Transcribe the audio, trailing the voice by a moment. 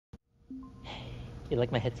You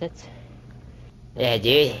like my headsets? Yeah,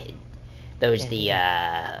 dude. Those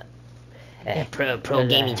pro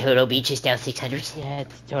gaming Turtle Beaches down 600. Yeah,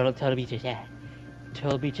 it's total beaches. Yeah,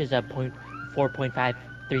 total beaches at 4.5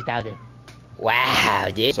 3,000. Wow,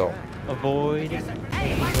 dude. So. Avoid.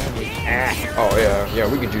 Oh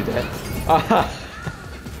yeah, we can do that.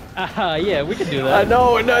 Yeah, we can do that.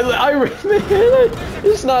 No,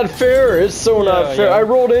 it's not fair. It's so not fair. Yeah. I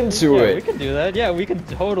rolled into it. We can do that. Yeah, we can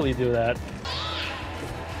totally do that.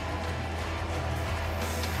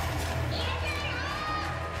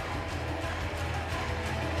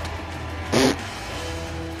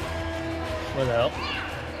 What the hell?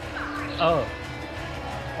 Oh.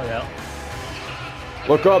 What the hell?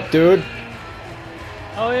 Look up, dude.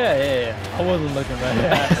 Oh yeah. I wasn't looking right.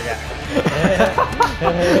 I forgot.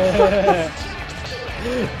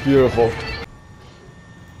 Beautiful.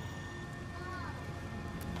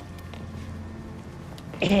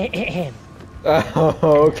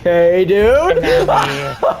 Okay, dude.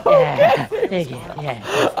 Yeah. Thank you.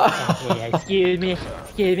 Yeah. Excuse me.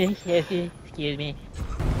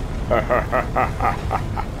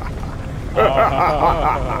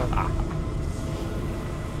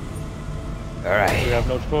 Alright. We have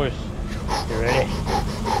no choice. You ready?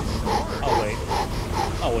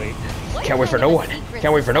 I'll wait. Can't wait for no one.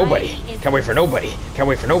 Can't wait for nobody. Can't wait for nobody. Can't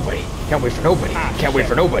wait for nobody. Can't wait for nobody. Can't wait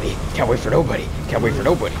for nobody. Can't wait for nobody. Can't wait for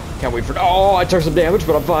nobody. Can't wait for. Oh, I took some damage,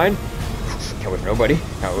 but I'm fine. Can't wait for nobody.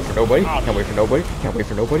 Can't wait for nobody. Can't wait for nobody. Can't wait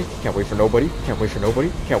for nobody. Can't wait for nobody. Can't wait for nobody.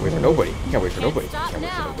 Can't wait for nobody. Can't wait for nobody. Can't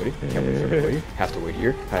wait for nobody. Can't wait for nobody. Have to wait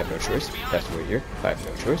here. I have no choice. Have to wait here. I have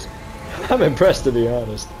no choice. I'm impressed, to be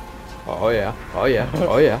honest. Oh yeah.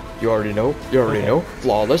 You already know.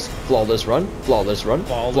 Flawless run. Flawless run. Flawless run.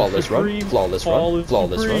 Flawless run. Flawless run.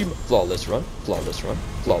 Flawless run. Flawless run.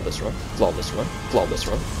 Flawless run. Flawless run. Flawless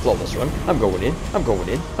run. Flawless run. I'm going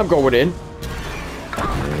in.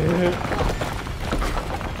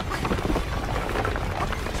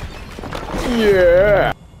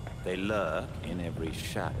 Yeah. They lurk in every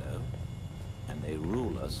shadow, and they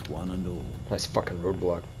rule us one and all. Nice fucking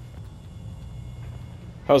roadblock.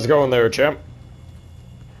 How's it going there, champ?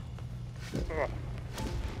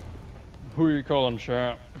 Who are you calling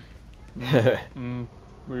champ? Who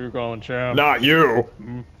are you calling champ? Not you.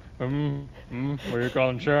 Who are you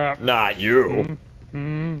calling champ? Not you.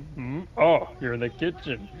 Oh, you're in the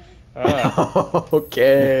kitchen.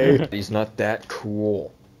 Okay. He's not that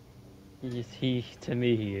cool. To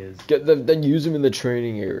me he is. Then use him in the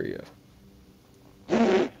training area.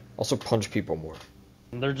 Also punch people more.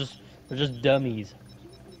 They're just dummies.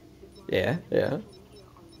 Yeah. Yeah,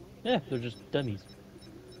 they're just dummies.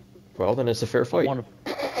 Well, then it's a fair fight.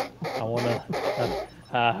 I wanna.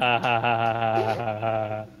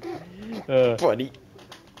 Funny.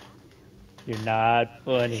 You're not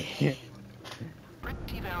funny.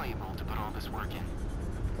 Pretty valuable to put all this work in.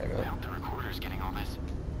 I hope the recorder's getting all this.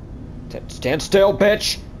 Stand still,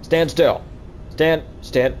 bitch! Stand still.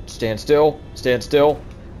 Stand still.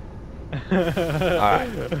 Alright.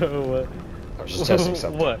 What? I was just testing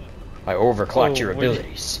something. What? I overclocked your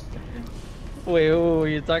abilities. Wait, were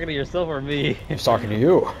you talking to yourself or me? I was talking to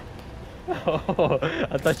you. Oh,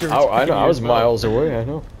 I thought you were. I know. I was miles away. I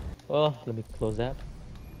know. Well, let me close that.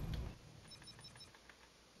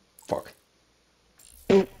 Fuck.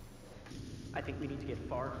 I think we need to get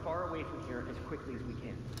far, far away from here as quickly as we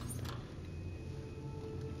can.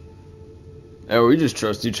 Oh, we just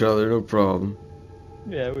trust each other. No problem.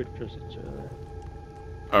 Yeah, we trust each other.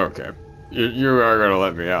 Okay. You are gonna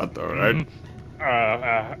let me out, though, right?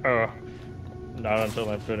 Not until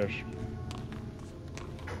I finish.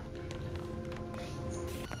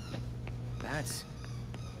 That's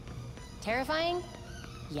Terrifying?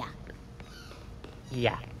 Yeah.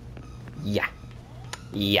 Yeah.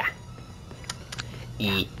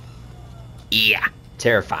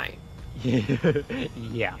 Terrifying.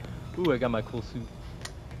 Yeah. Ooh, I got my cool suit.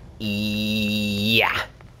 Yeah.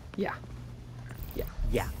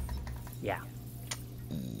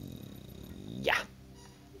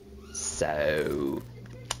 So,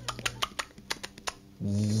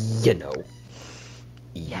 you know.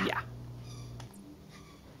 Yeah.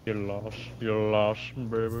 You lost,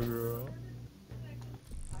 baby girl.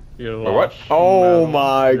 You What? lost. Oh madam.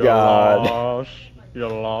 my God. You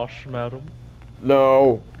lost, madam.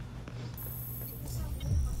 No.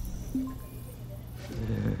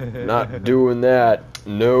 Not doing that.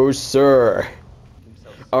 No, sir.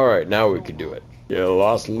 Alright, now we can do it. You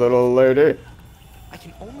lost, little lady? I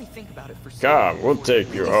can only think about it for so Come, we'll long take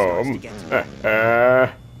before you it really home. starts to get to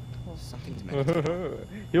me. Something to meditate.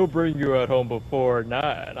 He'll bring you at home before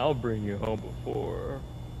 9. I'll bring you home before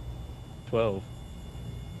 12.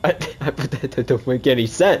 That don't make any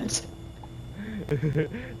sense.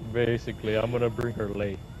 Basically, I'm gonna bring her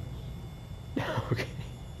late. Okay.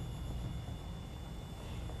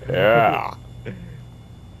 Yeah.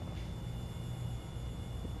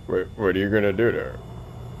 What are you gonna do to her?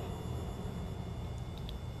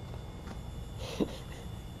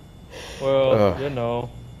 Well, you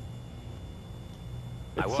know,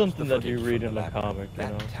 I it's watched something the that you footage read from in the the lab. comic, you That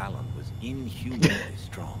know. talent was inhumanly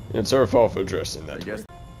strong. It's her fault for dressing that way.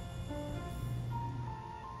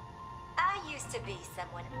 I used to be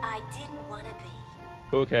someone I didn't want to be.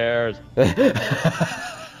 Who cares?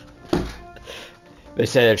 They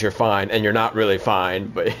say that you're fine, and you're not really fine,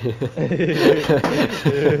 but...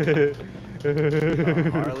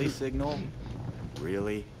 Harley signal?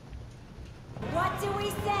 Really? What do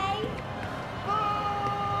we say?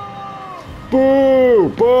 Boo!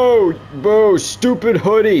 Boo! Boo! Stupid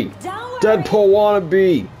hoodie! Don't worry. Deadpool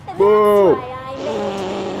wannabe! Boo! That's why I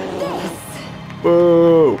made this.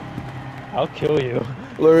 Boo! I'll kill you.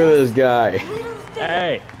 Look at this guy. Little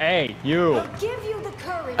thing Hey, you! will give you the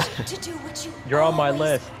courage to do what you You're on my always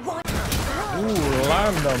list. want. Ooh,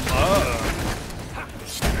 line them up.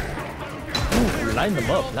 Ooh, line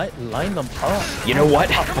them up. Line them up. You know what?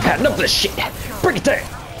 I've had enough of this shit! Bring it down!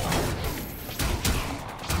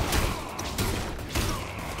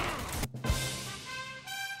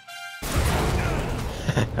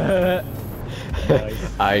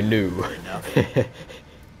 Nice. I knew.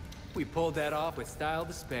 We pulled that off with style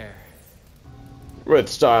to spare. With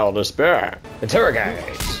style to spare. Interrogate!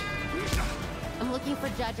 I'm looking for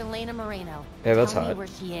Judge Elena Moreno. Hey, that's Tell me hot. where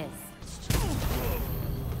she is.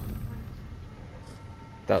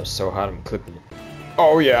 That was so hot, I'm clipping it.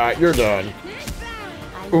 Oh yeah, you're done.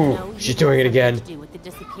 I Ooh, know she's you doing it have again. something to do with the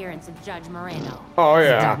disappearance of Judge Moreno. Oh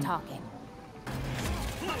yeah. Stop talking.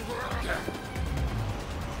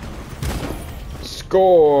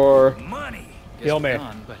 Score! Money! Guess Kill we're me.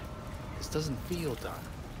 done, but this doesn't feel done.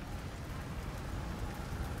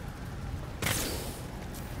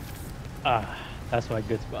 Ah, that's my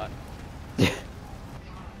good spot.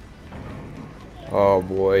 Oh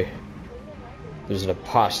boy. There's an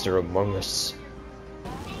imposter among us.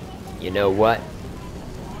 You know what?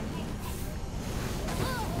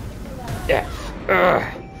 Yeah.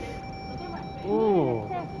 Ooh,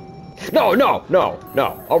 No, no, no,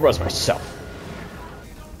 no. I'll rest myself.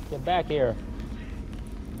 Get back here.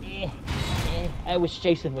 I wish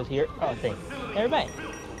Jason was here. Oh, thanks. Everybody.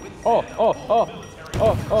 Oh,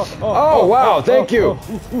 Oh wow, thank you.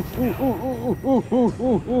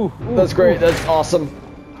 That's great. That's awesome.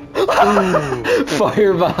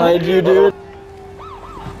 Fire behind you, dude.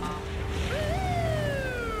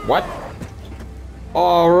 What?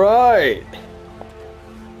 All right.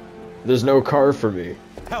 There's no car for me.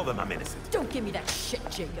 Tell them I'm innocent. Don't give me that shit,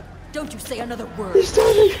 Jacob. Don't you say another word. He's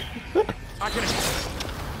turning.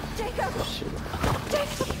 Jacob!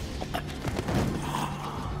 Jacob!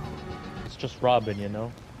 it's just Robin, you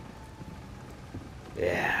know.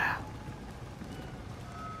 Yeah.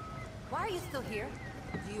 Why are you still here?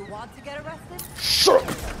 Do you want to get arrested? Shut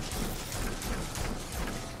up.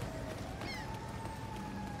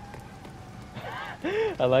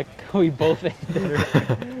 I like how we both ended her.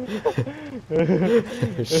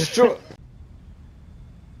 Shut up.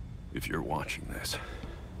 If you're watching this,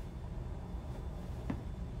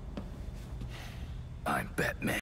 I'm Batman.